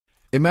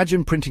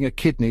Imagine printing a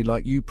kidney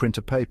like you print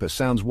a paper.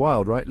 Sounds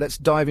wild, right? Let's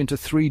dive into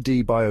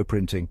 3D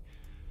bioprinting.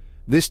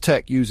 This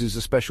tech uses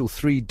a special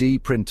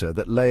 3D printer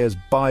that layers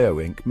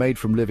bioink made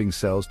from living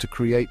cells to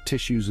create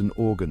tissues and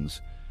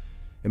organs.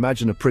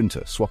 Imagine a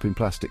printer swapping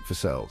plastic for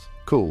cells.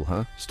 Cool,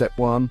 huh? Step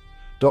 1.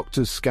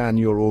 Doctors scan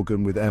your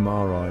organ with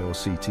MRI or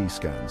CT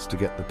scans to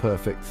get the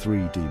perfect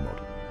 3D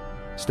model.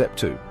 Step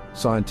 2.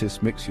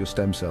 Scientists mix your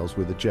stem cells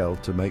with a gel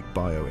to make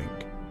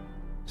bioink.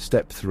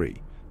 Step 3.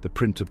 The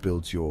printer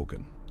builds your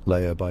organ,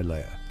 layer by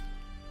layer.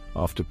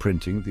 After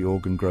printing, the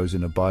organ grows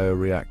in a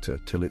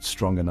bioreactor till it's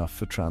strong enough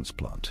for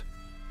transplant.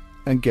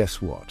 And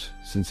guess what?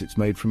 Since it's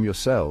made from your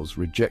cells,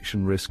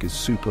 rejection risk is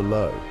super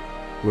low.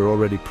 We're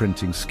already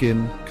printing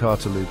skin,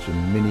 cartilage,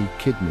 and mini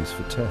kidneys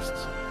for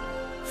tests.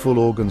 Full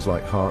organs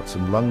like hearts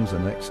and lungs are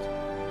next.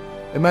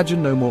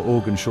 Imagine no more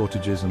organ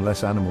shortages and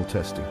less animal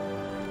testing.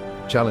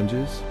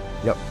 Challenges?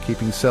 Yep,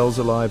 keeping cells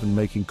alive and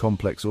making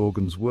complex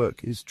organs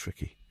work is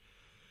tricky.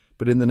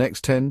 But in the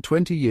next 10,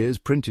 20 years,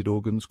 printed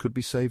organs could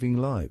be saving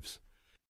lives.